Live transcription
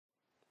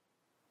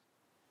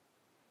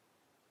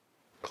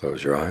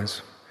Close your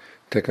eyes.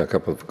 Take a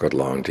couple of good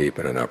long deep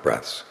in and out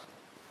breaths.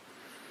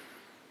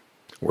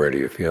 Where do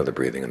you feel the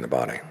breathing in the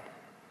body?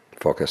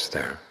 Focus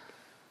there.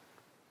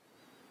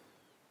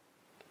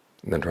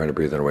 And then try to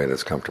breathe in a way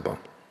that's comfortable.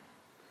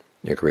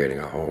 You're creating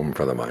a home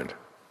for the mind.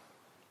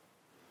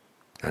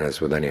 And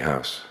as with any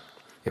house,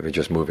 if you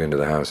just move into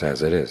the house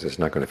as it is, it's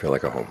not going to feel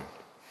like a home.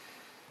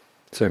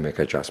 So you make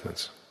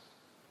adjustments.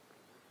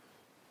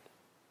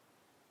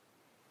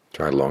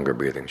 Try longer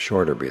breathing,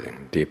 shorter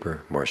breathing,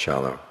 deeper, more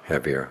shallow,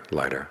 heavier,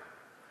 lighter,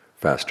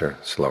 faster,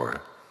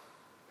 slower.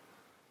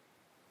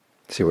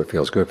 See what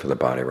feels good for the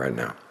body right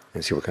now,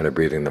 and see what kind of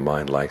breathing the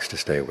mind likes to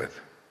stay with.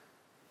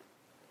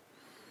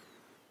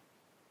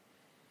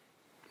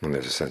 When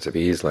there's a sense of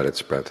ease, let it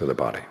spread through the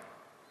body.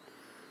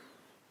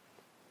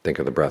 Think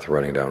of the breath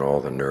running down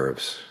all the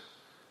nerves,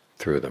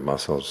 through the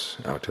muscles,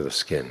 out to the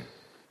skin,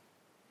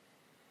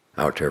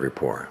 out to every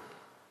pore.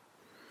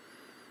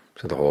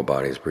 So the whole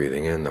body's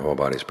breathing in, the whole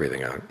body's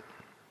breathing out.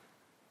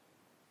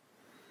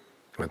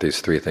 With these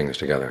three things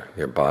together,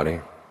 your body,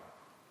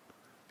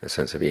 a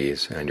sense of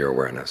ease, and your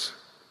awareness.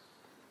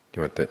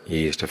 You want the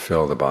ease to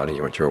fill the body,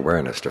 you want your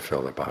awareness to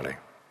fill the body.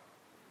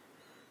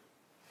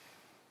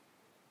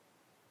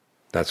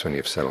 That's when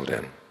you've settled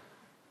in.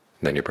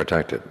 Then you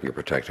protect it. You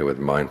protect it with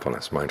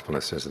mindfulness.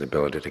 Mindfulness is the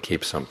ability to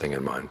keep something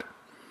in mind.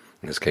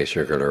 In this case,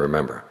 you're going to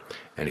remember.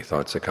 Any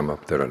thoughts that come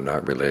up that are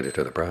not related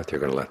to the breath, you're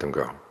going to let them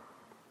go.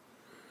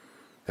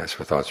 As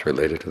for thoughts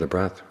related to the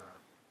breath,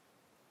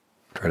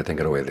 try to think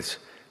in a way that's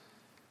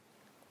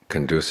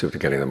conducive to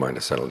getting the mind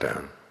to settle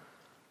down.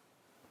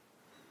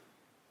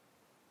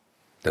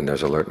 Then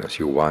there's alertness.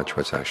 You watch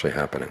what's actually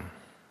happening.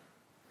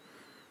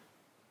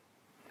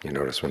 You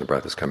notice when the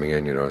breath is coming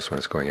in, you notice when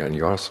it's going out, and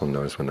you also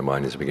notice when the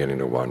mind is beginning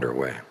to wander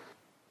away.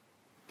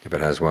 If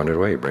it has wandered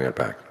away, you bring it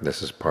back.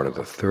 This is part of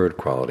the third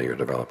quality you're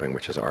developing,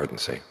 which is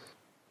ardency,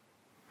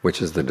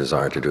 which is the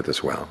desire to do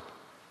this well.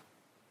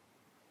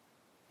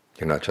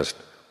 You're not just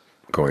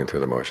going through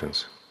the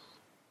motions.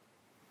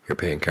 You're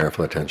paying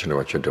careful attention to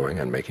what you're doing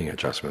and making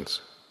adjustments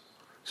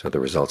so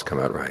the results come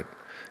out right.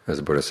 As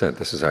the Buddha said,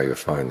 this is how you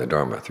find the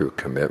Dhamma, through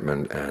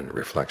commitment and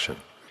reflection.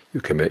 You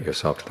commit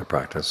yourself to the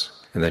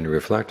practice, and then you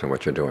reflect on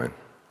what you're doing.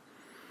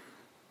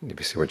 If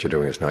you see what you're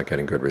doing is not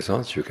getting good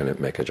results, you can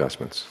make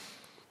adjustments.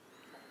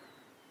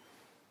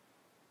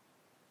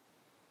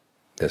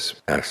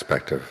 This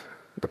aspect of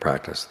the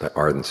practice, the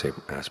ardency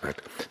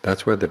aspect,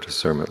 that's where the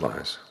discernment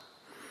lies.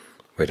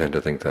 We tend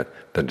to think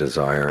that the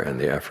desire and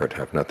the effort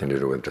have nothing to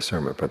do with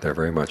discernment, but they're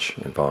very much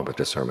involved with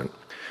discernment.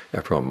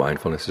 After all,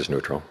 mindfulness is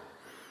neutral.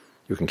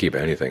 You can keep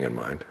anything in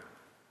mind.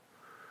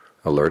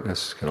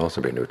 Alertness can also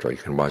be neutral. You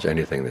can watch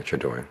anything that you're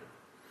doing.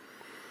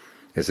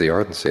 It's the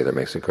ardency that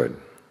makes it good,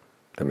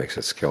 that makes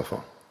it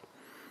skillful.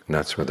 And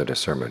that's where the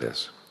discernment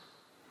is.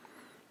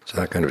 So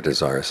that kind of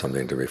desire is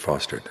something to be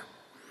fostered.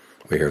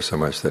 We hear so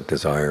much that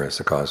desire is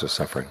the cause of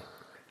suffering.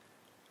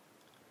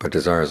 But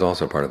desire is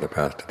also part of the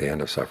path to the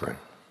end of suffering.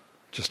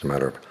 Just a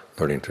matter of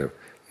learning to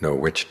know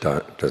which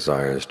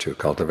desires to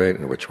cultivate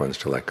and which ones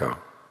to let go.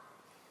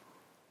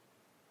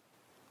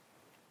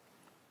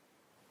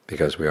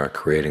 Because we are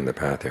creating the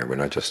path here. We're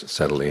not just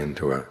settling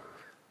into a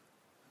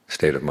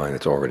state of mind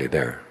that's already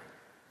there.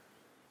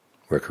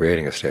 We're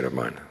creating a state of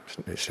mind,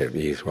 a state of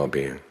ease,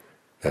 well-being,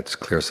 that's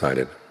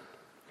clear-sighted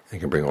and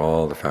can bring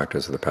all the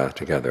factors of the path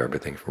together,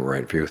 everything from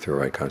right view through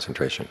right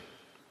concentration.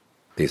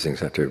 These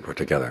things have to be put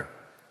together.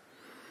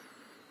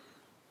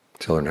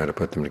 To learn how to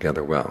put them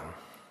together well,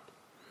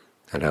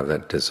 and have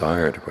that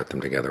desire to put them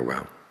together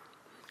well,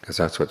 because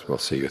that's what will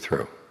see you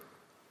through.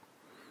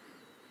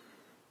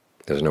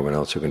 There's no one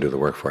else who can do the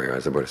work for you.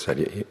 As the Buddha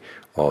said,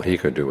 all he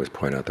could do was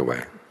point out the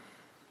way.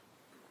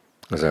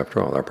 Because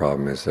after all, our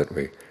problem is that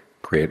we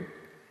create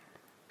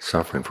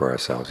suffering for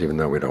ourselves, even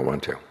though we don't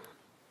want to.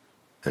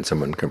 And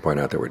someone can point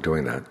out that we're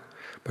doing that,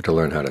 but to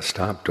learn how to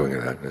stop doing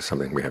that is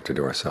something we have to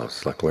do ourselves.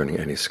 It's like learning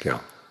any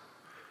skill.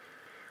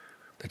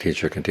 The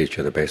teacher can teach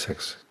you the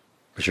basics,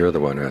 but you're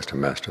the one who has to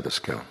master the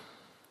skill.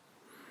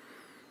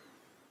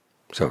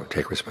 So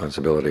take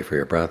responsibility for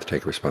your breath,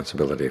 take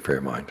responsibility for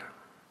your mind.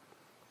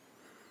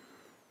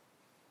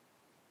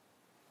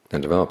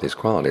 And develop these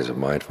qualities of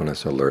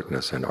mindfulness,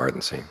 alertness, and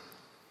ardency.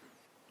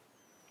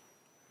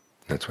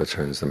 That's what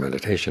turns the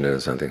meditation into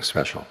something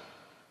special.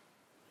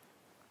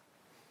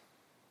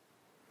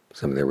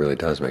 Something that really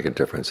does make a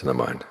difference in the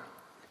mind.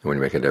 And when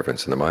you make a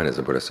difference in the mind, as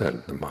the Buddha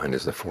said, the mind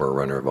is the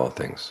forerunner of all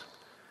things.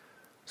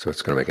 So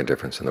it's going to make a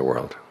difference in the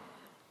world.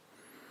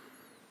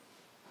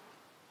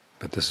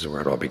 But this is where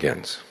it all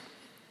begins.